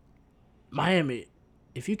 Miami,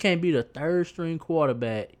 if you can't beat a third string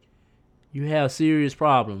quarterback, you have serious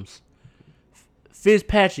problems.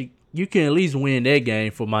 Fitzpatrick, you can at least win that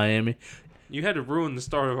game for Miami. You had to ruin the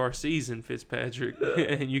start of our season, Fitzpatrick,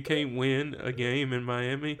 and you can't win a game in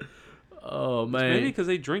Miami. Oh man, Maybe because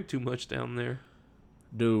they drink too much down there.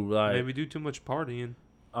 Dude, like maybe do too much partying.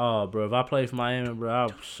 Oh, bro, if I played for Miami, bro,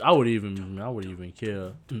 I would even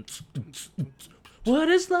care. What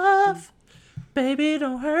is love? Baby,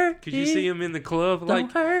 don't hurt Could you see him in the club?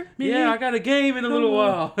 Don't hurt me. Yeah, I got a game in a little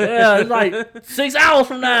while. Yeah, it's like 6 hours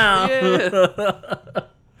from now. Yeah.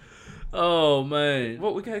 Oh man.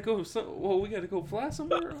 What we gotta go? We gotta go fly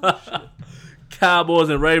somewhere. Oh, shit. Cowboys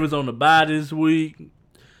and Ravens on the bye this week.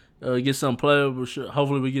 Get some players.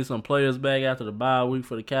 Hopefully, we get some players back after the bye week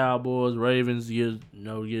for the Cowboys. Ravens get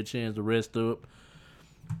a chance to rest up.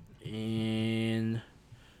 And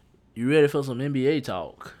you ready for some NBA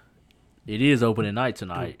talk? It is opening night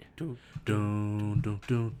tonight. Dun, Dun,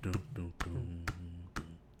 dun.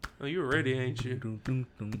 Oh, you ready, ain't you?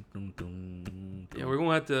 Yeah, we're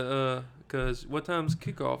gonna have to. Cause what time's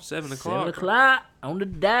kickoff? 7 o'clock. 7 o'clock on the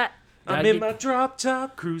dot. I'm in my drop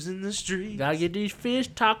top, cruising the street. Gotta get these fish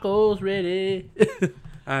tacos ready.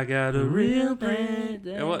 I got a real brand.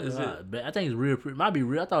 And what is it? I think it's real pretty. Might be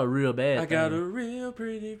real. I thought it was real bad. I got a real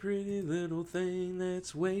pretty little thing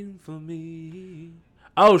that's waiting for me.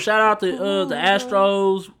 Oh, shout out to the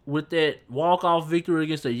Astros with that walk-off victory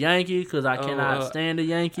against the Yankees because I cannot stand the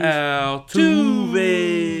Yankees. Altuve.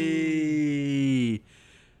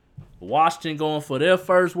 Washington going for their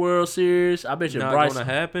first World Series. I bet you Not Bryce. gonna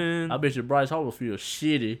happen. I bet you Bryce Harper feels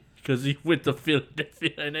shitty because he went to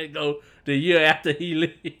Philadelphia and they go the year after he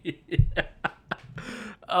leave.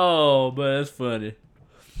 Oh, but that's funny.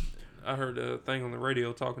 I heard a thing on the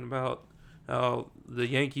radio talking about how the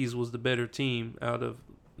Yankees was the better team out of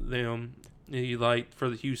them. He liked for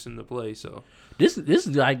the Houston to play. So this is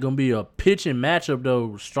like gonna be a pitching matchup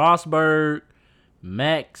though. Strasburg,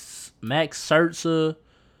 Max Scherzer,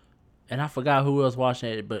 and I forgot who else watching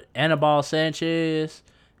it, but Anibal Sanchez,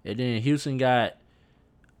 and then Houston got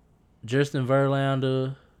Justin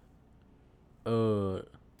Verlander.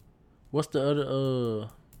 What's the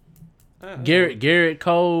other? Garrett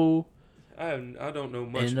Cole. I don't know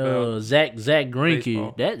much and about Zach Greinke.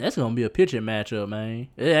 baseball. That's gonna be a pitching matchup, man.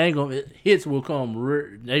 It ain't gonna hits will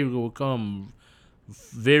come. They will come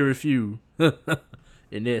very few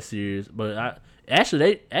in that series. But they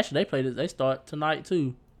play this. They start tonight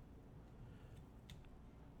too.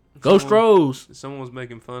 Go Stros. Someone was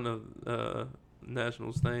making fun of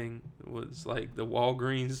Nationals thing. It was like the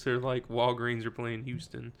Walgreens are playing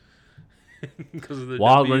Houston. Because of the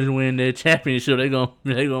Walgreens win their championship, they gonna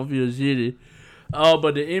feel shitty. Oh,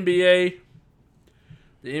 but the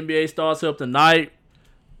NBA starts up tonight.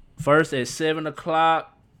 First at 7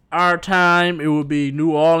 o'clock our time. It will be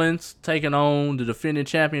New Orleans taking on the defending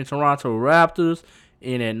champion Toronto Raptors.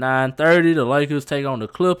 And at 9:30, the Lakers take on the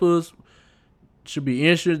Clippers. Should be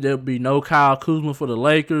interesting. There will be no Kyle Kuzma for the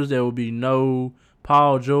Lakers. There will be no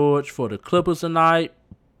Paul George for the Clippers tonight.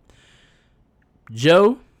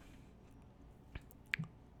 Joe.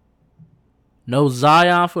 No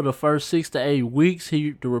Zion for the first 6 to 8 weeks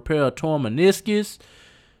to repair a torn meniscus.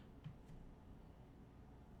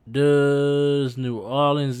 Does New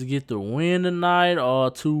Orleans get the win tonight, or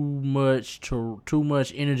too much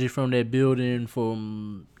energy from that building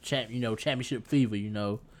from championship fever?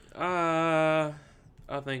 I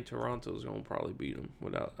think Toronto's gonna probably beat them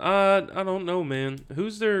without. I don't know, man.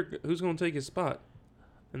 Who's gonna take his spot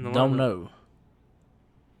in the Don't lineup? know.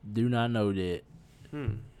 Do not know that.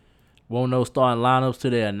 Won't know starting lineups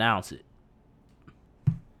till they announce it.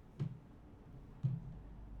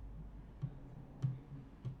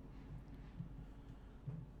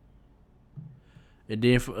 And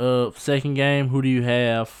then for second game, who do you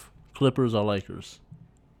have? Clippers or Lakers?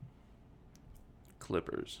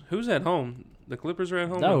 Clippers. Who's at home? The Clippers are at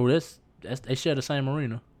home. No, that's they share the same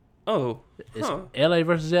arena. Oh, It's LA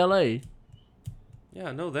versus LA. Yeah,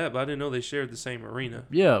 I know that, but I didn't know they shared the same arena.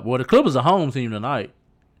 Yeah, well the Clippers are home team tonight.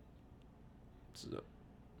 So,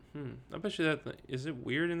 I bet you is it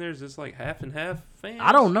weird in there? Is this like half and half fans?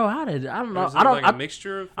 I don't know how they. I don't know. Or is it like a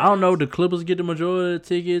mixture of fans? I don't know. The Clippers get the majority of the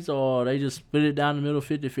tickets, or they just split it down the middle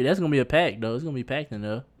 50-50. That's gonna be a pack though. It's gonna be packed in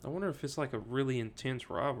there. I wonder if it's like a really intense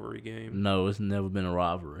rivalry game. No, it's never been a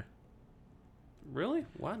rivalry. Really?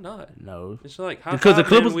 Why not? No, It's like because the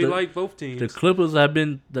Clippers we like both teams. The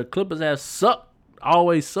Clippers have sucked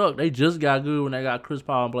always suck. They just got good when they got Chris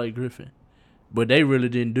Paul and Blake Griffin, but they really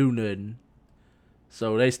didn't do nothing.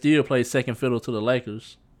 So they still play second fiddle to the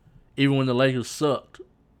Lakers, even when the Lakers sucked.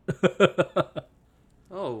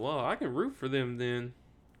 Oh, well, I can root for them then.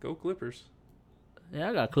 Go Clippers. Yeah,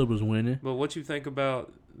 I got Clippers winning. But what you think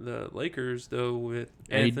about the Lakers, though, with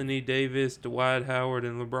Anthony Davis, Dwight Howard,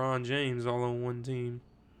 and LeBron James all on one team?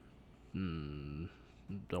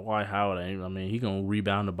 Dwight Howard, I mean, he going to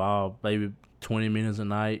rebound the ball maybe 20 minutes a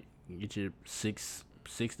night, get you 6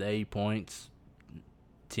 to 8 points,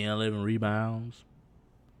 10, 11 rebounds,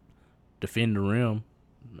 defend the rim.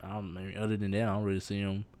 I mean, other than that, I don't really see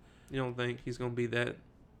him. You don't think he's going to be that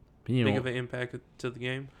big of an impact to the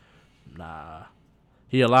game? Nah.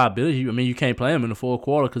 He a liability. I mean, you can't play him in the fourth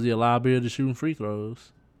quarter because he a liability to shooting free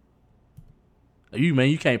throws.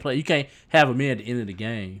 You can't play. You can't have him in at the end of the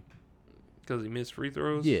game because he missed free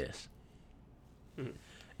throws. Yes.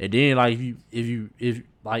 And then like if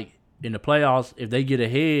like in the playoffs, if they get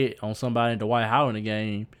ahead on somebody in Dwight Howard in the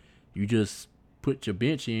game, you just put your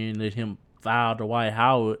bench in, let him foul Dwight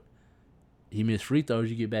Howard. He missed free throws,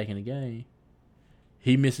 you get back in the game.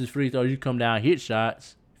 He misses free throws, you come down, hit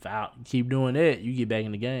shots, foul, keep doing that, you get back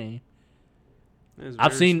in the game.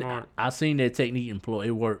 I've seen that technique employed.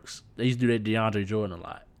 It works. They used to do that to DeAndre Jordan a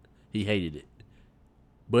lot. He hated it.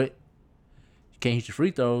 But you can't hit your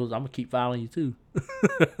free throws, I'm gonna keep fouling you too.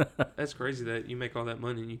 That's crazy that you make all that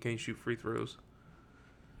money and you can't shoot free throws.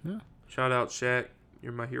 Yeah. Shout out Shaq.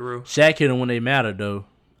 You're my hero. Shaq hit them when they matter though.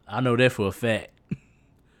 I know that for a fact.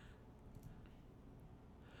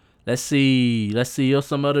 Let's see. Here's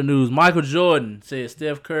some other news. Michael Jordan said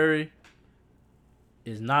Steph Curry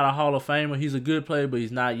is not a Hall of Famer. He's a good player, but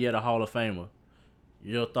he's not yet a Hall of Famer.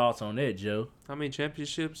 Your thoughts on that, Joe? How many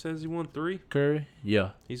championships has he won? 3? Curry?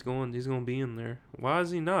 Yeah. He's going to be in there. Why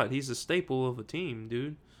is he not? He's a staple of a team,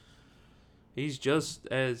 dude. He's just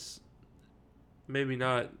as, maybe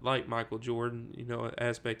not like Michael Jordan,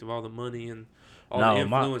 aspect of all the money and all the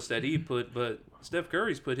influence that he put, but Steph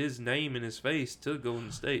Curry's put his name in his face to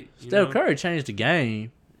Golden State. Steph Curry changed the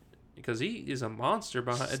game. Because he is a monster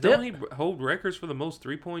behind. Don't he hold records for the most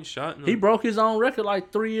 3-point shot? He broke his own record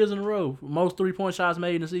like 3 years in a row. Most 3-point shots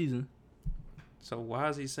made in the season. So why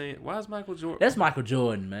is Michael Jordan? That's Michael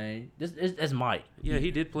Jordan, man. That's Mike. Yeah,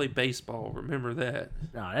 he did play baseball. Remember that?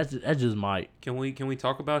 Nah, that's just Mike. Can we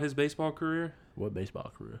talk about his baseball career? What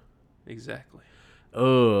baseball career? Exactly.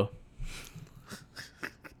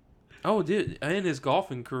 And his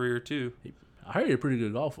golfing career too. I heard he's a pretty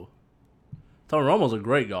good golfer. Tony Romo's a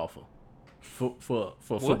great golfer for a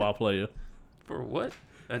football player. For what?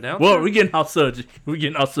 Announcer? Well, we're getting off subject.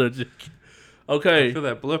 Okay. I feel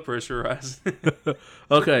that blood pressure rising.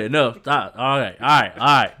 Okay, enough. Stop. All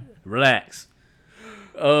right. Relax.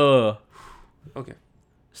 Okay.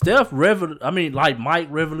 Steph, Mike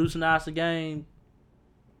revolutionized the game.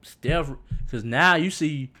 Steph, because now you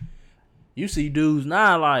see dudes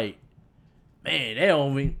now like,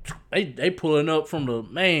 man, they pulling up from the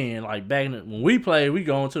like back when we played, we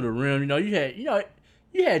going to the rim. You had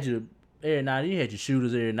your every night, you had your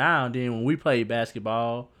shooters every now and then. When we played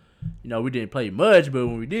basketball, we didn't play much, but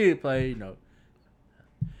when we did play,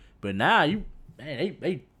 But now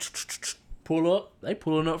they pull up. They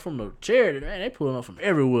pulling up from the charity. Man, they pulling up from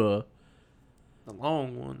everywhere. The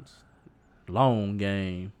long ones. Long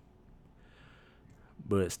game.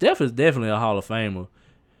 But Steph is definitely a Hall of Famer.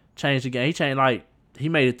 Changed the game. He changed he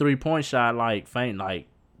made a 3-point shot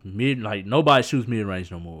nobody shoots mid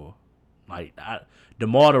range no more.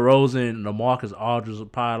 DeMar DeRozan and LaMarcus Aldridge are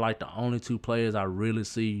probably the only 2 players I really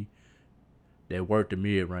see that work the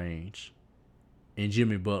mid range. And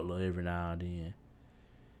Jimmy Butler every now and then.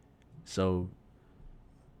 So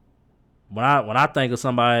when I think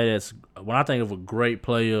of a great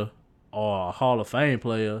player or a Hall of Fame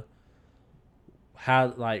player,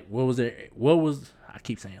 what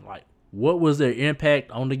was their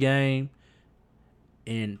impact on the game?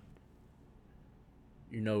 And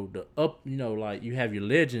you have your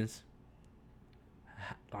legends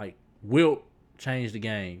like Wilt changed the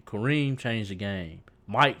game, Kareem changed the game,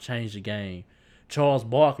 Mike changed the game, Charles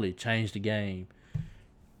Barkley changed the game,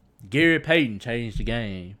 Gary Payton changed the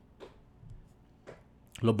game,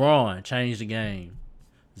 LeBron changed the game,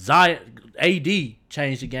 AD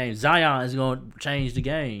changed the game, Zion is going to change the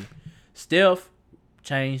game, Steph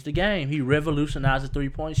changed the game. He revolutionized the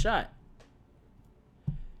 3-point shot.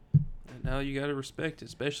 And now you got to respect it,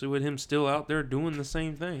 especially with him still out there doing the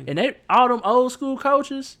same thing. And all them old school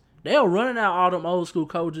coaches, they're running out all them old school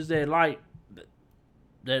coaches that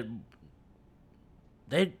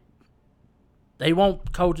they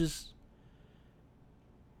want coaches.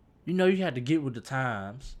 You have to get with the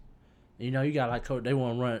times. You know, you got like coaches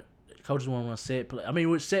want to run set play. I mean,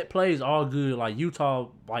 with set plays, all good. Like Utah,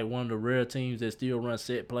 like one of the rare teams that still run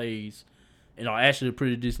set plays. You know, actually a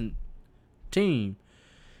pretty decent team.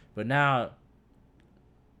 But now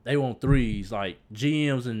they want threes. Like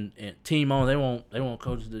GMs and team owners, they want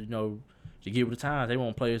coaches to to get with the times. They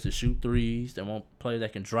want players to shoot threes. They want players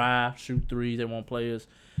that can drive, shoot threes. They want players,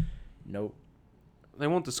 They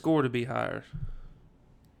want the score to be higher.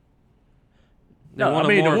 They No, want I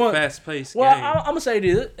mean, a the more one- fast-paced Well, game. I'm gonna say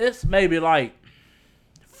this. It's maybe like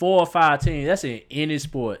 4 or 5 teams. That's in any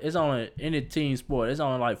sport. It's only any team sport. It's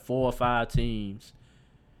only like 4 or 5 teams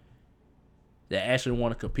that actually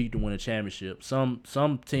want to compete to win a championship. Some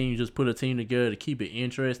teams just put a team together to keep it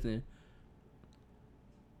interesting.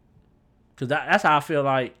 Cause that's how I feel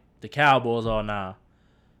like the Cowboys are now.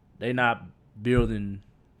 They not building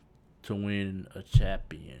to win a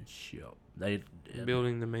championship. They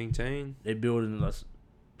Building to maintain. They building us.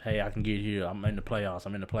 Hey, I can get here. I'm in the playoffs.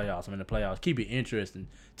 I'm in the playoffs. Keep it interesting.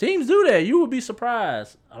 Teams do that. You would be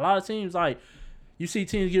surprised. A lot of teams, like, you see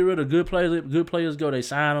teams get rid of good players. Good players go. They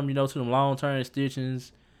sign them, to them long-term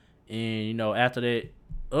extensions. And, after that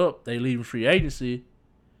they leave free agency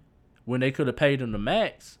when they could have paid them the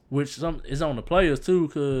max, which some is on the players too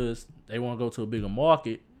because they want to go to a bigger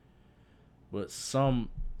market. But some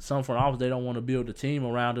front office, they don't want to build a team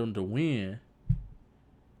around them to win.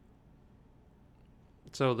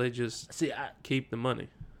 So they just keep the money.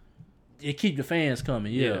 It keep the fans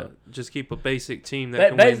coming, yeah. Just keep a basic team that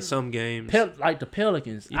can win some games. Like the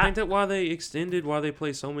Pelicans. You think that why they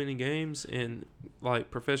play so many games in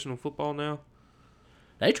like professional football now?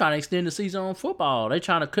 They trying to extend the season on football. They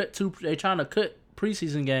trying to cut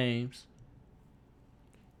preseason games.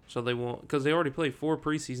 So they want because they already played 4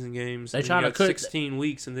 preseason games. They trying to cut 16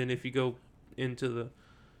 weeks, and then if you go into the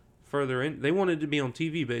further in, they wanted to be on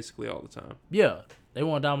TV basically all the time. Yeah, they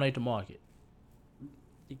want to dominate the market.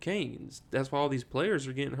 You can't. That's why all these players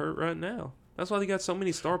are getting hurt right now. That's why they got so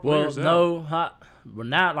many star players. But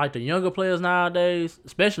now like the younger players nowadays,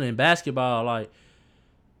 especially in basketball, like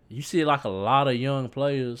you see like a lot of young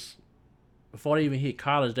players before they even hit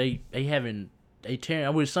college, they tearing.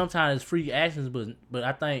 Which sometimes it's free actions, but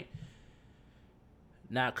I think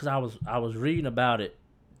now because I was reading about it.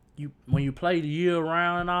 When you play the year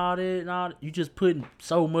round and all that, you just putting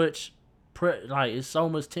so much it's so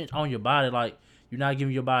much tension on your body. Like you're not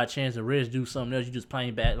giving your body a chance to rest, do something else. You just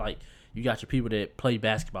playing back. Like you got your people that play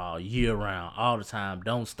basketball year round, all the time,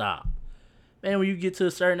 don't stop. Man, when you get to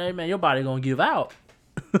a certain age, man, your body gonna give out.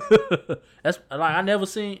 That's like I've never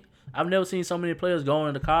seen so many players going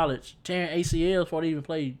into college tearing ACLs before they even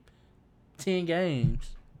played 10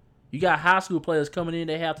 games. You got high school players coming in,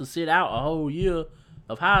 they have to sit out a whole year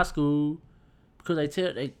of high school because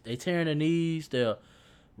they tearing their knees, they're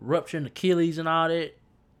rupturing Achilles and all that.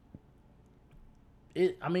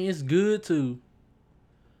 It's good to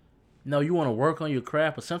you want to work on your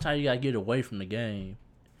craft, but sometimes you gotta get away from the game,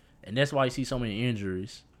 and that's why you see so many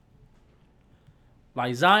injuries.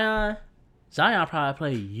 Like Zion probably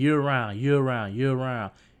played year round,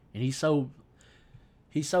 and he's so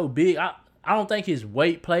big. I don't think his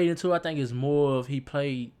weight played into it. I think it's more of he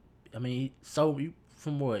played. He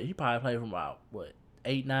probably played from about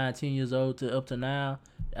 8, 9, 10 years old to up to now.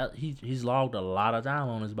 He's logged a lot of time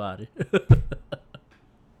on his body.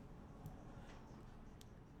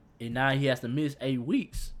 And now he has to miss 8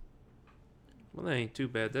 weeks. Well, that ain't too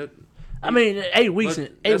bad. 8 weeks.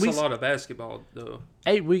 That's a lot of basketball, though.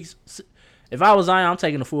 8 weeks. If I was Zion, I'm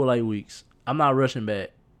taking the full 8 weeks. I'm not rushing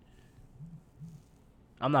back.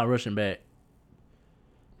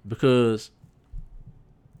 Because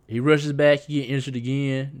he rushes back, he get injured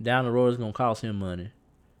again. Down the road, it's gonna cost him money.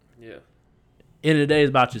 Yeah. End of the day, it's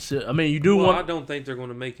about yourself. I don't think they're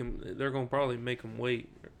gonna make him. They're gonna probably make him wait.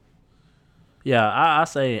 Yeah, I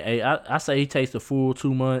say he takes the full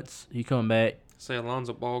 2 months. He come back. Say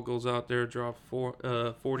Alonzo Ball goes out there, drop 40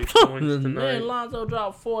 points tonight. Man, Alonzo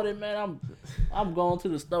dropped 40. Man, I'm going to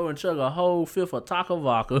the store and chug a whole fifth of Taco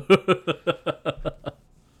Vodka.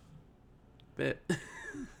 Bet.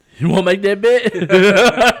 You want to make that bet?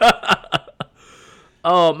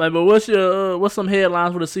 Oh man, but what's some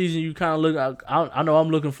headlines for the season you kind of look? I know I'm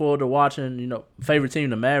looking forward to watching. Favorite team,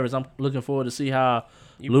 the Mavericks. I'm looking forward to see how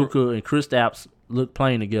Luka and Kristaps look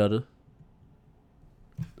playing together.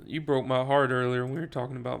 You broke my heart earlier when we were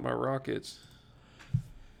talking about my Rockets.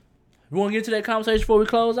 You want to get to that conversation before we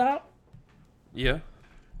close out? Yeah.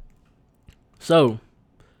 So,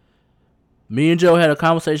 me and Joe had a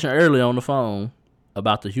conversation earlier on the phone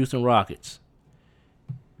about the Houston Rockets.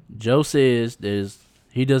 Joe says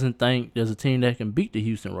he doesn't think there's a team that can beat the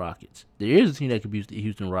Houston Rockets. There is a team that can beat the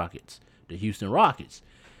Houston Rockets. The Houston Rockets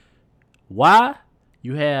Why?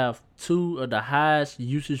 You have two of the highest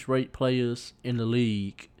usage rate players in the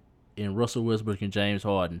league in Russell Westbrook and James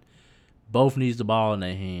Harden. Both needs the ball in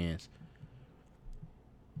their hands.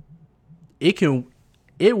 It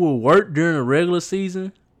will work during the regular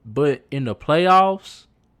season, but in the playoffs,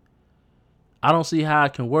 I don't see how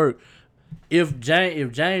it can work. If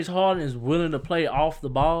James Harden is willing to play off the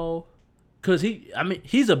ball, because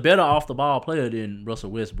he's a better off the ball player than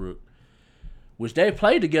Russell Westbrook, which they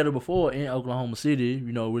played together before in Oklahoma City,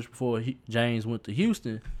 which before James went to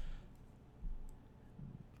Houston.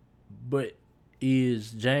 But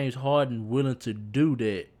is James Harden willing to do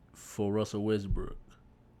that for Russell Westbrook?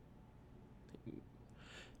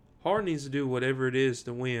 Harden needs to do whatever it is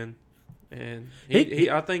to win, and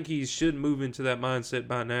I think he should move into that mindset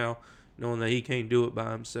by now, knowing that he can't do it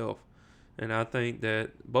by himself. And I think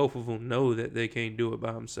that both of them know that they can't do it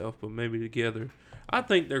by themselves, but maybe together. I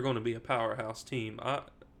think they're going to be a powerhouse team.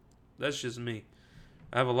 That's just me.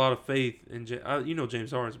 I have a lot of faith in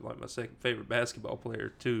James Harden's like my second favorite basketball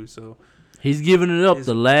player too. So he's giving it up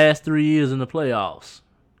the last 3 years in the playoffs.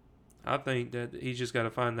 I think that he's just got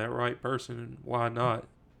to find that right person, and why not?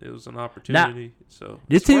 It was an opportunity. So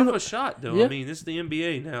this it's team worth a shot, though. Yeah. I mean, it's the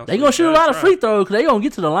NBA now. They're going to shoot a lot of free throws because they're going to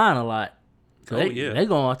get to the line a lot. They're going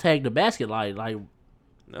to attack the basket like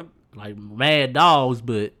mad dogs,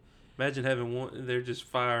 but imagine having one. They're just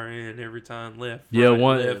firing every time left.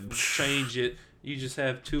 Left, change it. You just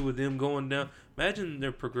have two of them going down. Imagine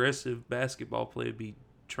their progressive basketball play would be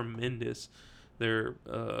tremendous. They're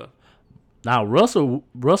now Russell.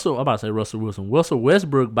 I'm about to say Russell Wilson. Russell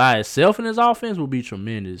Westbrook by itself in his offense will be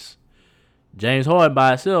tremendous. James Harden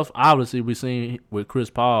by itself, obviously, we seen with Chris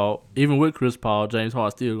Paul. Even with Chris Paul, James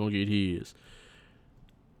Harden still gonna get his.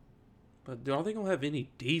 But are they gonna have any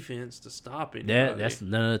defense to stop it? That's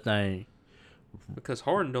another thing. Because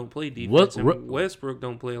Harden don't play defense, and Westbrook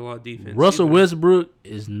don't play a lot of defense. Russell Westbrook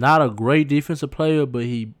is not a great defensive player, but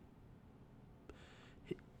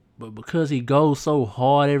because he goes so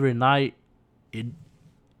hard every night, he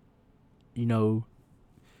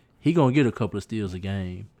gonna get a couple of steals a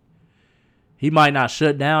game. He might not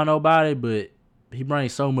shut down nobody, but he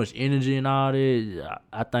brings so much energy and all that.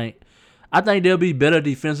 I think they'll be better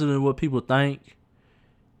defensive than what people think.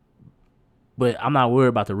 But I'm not worried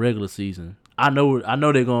about the regular season. I know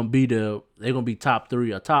they're gonna be top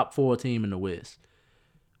 3 or top 4 team in the West.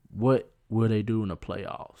 What will they do in the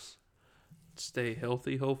playoffs? Stay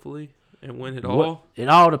healthy, hopefully, and win it all. It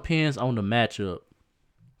all depends on the matchup.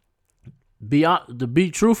 To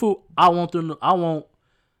be truthful, I want them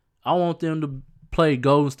to play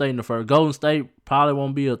Golden State in the first. Golden State probably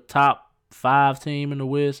won't be a top 5 team in the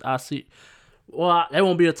West. They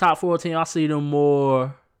won't be a top 4 team. I see them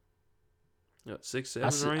more 6,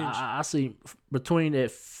 7 range. I see between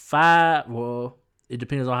that 5. Well, it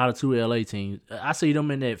depends on how the 2 LA teams. I see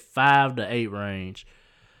them in that 5 to 8 range.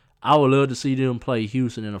 I would love to see them play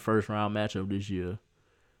Houston in a first round matchup this year.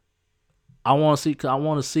 I want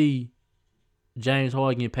to see James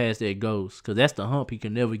Harden get past that ghost, because that's the hump he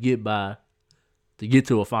can never get by to get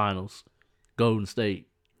to a finals. Golden State.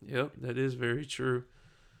 Yep, that is very true.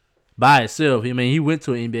 By itself, he went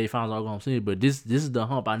to an NBA Finals, Oklahoma City, but this is the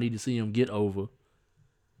hump I need to see him get over.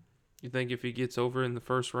 You think if he gets over in the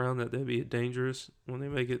first round, that'd be dangerous when they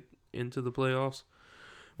make it into the playoffs?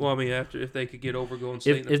 Well, if they could get over Golden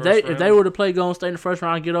State in the first round. If they were to play Golden State in the first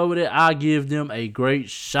round and get over there, I give them a great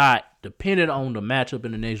shot, depending on the matchup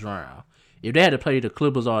in the next round. If they had to play the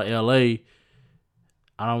Clippers or LA,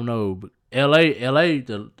 I don't know. But LA,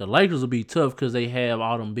 the Lakers will be tough because they have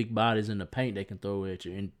all them big bodies in the paint they can throw at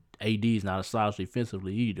you. And AD's not a slouch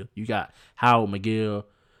defensively either. You got Howard McGill.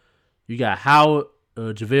 You got JaVale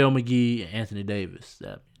McGee, and Anthony Davis.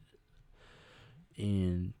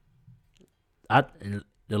 And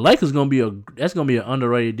the Lakers that's gonna be an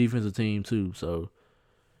underrated defensive team too. So,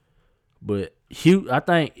 but I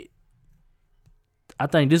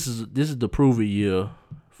think this is the prove it year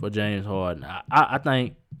for James Harden. I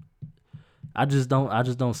think I just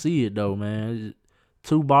don't see it though, man.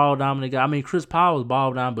 2 ball dominant guys. Chris Paul was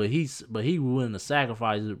ball dominant, but he willing to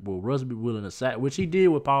sacrifice it. Will Russ be willing to which he did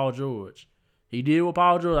with Paul George. I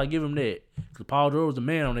give him that, because Paul George was the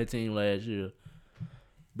man on that team last year.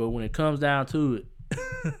 But when it comes down to it,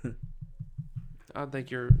 I think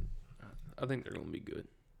they're gonna be good.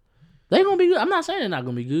 They're gonna be good. I'm not saying they're not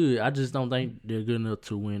gonna be good. I just don't think they're good enough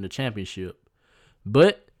to win the championship.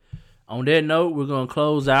 But on that note, we're gonna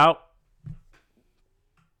close out.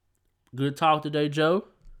 Good talk today, Joe.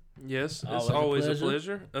 Yes, it's always a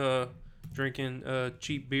pleasure. Drinking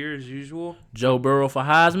cheap beer as usual. Joe Burrow for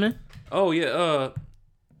Heisman. Oh yeah.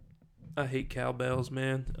 I hate cowbells,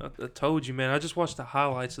 man. I told you, man. I just watched the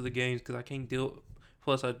highlights of the games because I can't deal.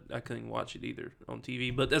 Plus, I couldn't watch it either on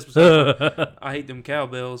TV. But that's besides. I hate them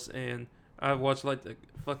cowbells, and I watched like the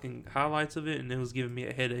fucking highlights of it, and it was giving me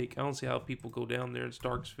a headache. I don't see how people go down there in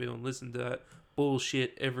Starksville and listen to that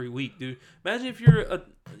bullshit every week, dude. Imagine if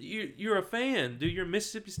you're a fan, dude. You're a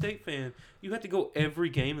Mississippi State fan. You have to go every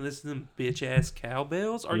game and listen to them bitch ass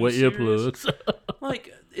cowbells. Are you serious? Earplugs.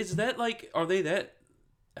 Like, is that like? Are they that?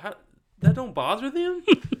 How, that don't bother them?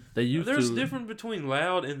 They used There's to. a difference between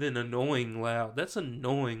loud and then annoying loud. That's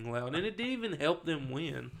annoying loud, and it didn't even help them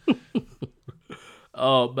win.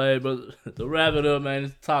 Oh, babe, but to wrap it up, man,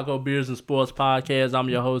 it's Taco Beers and Sports Podcast. I'm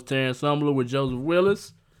your host, Terrence Sumler, with Joseph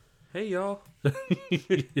Willis. Hey, y'all.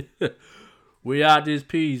 We out this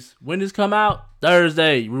piece. When this come out?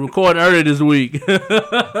 Thursday. We're recording early this week.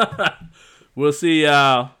 We'll see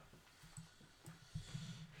y'all.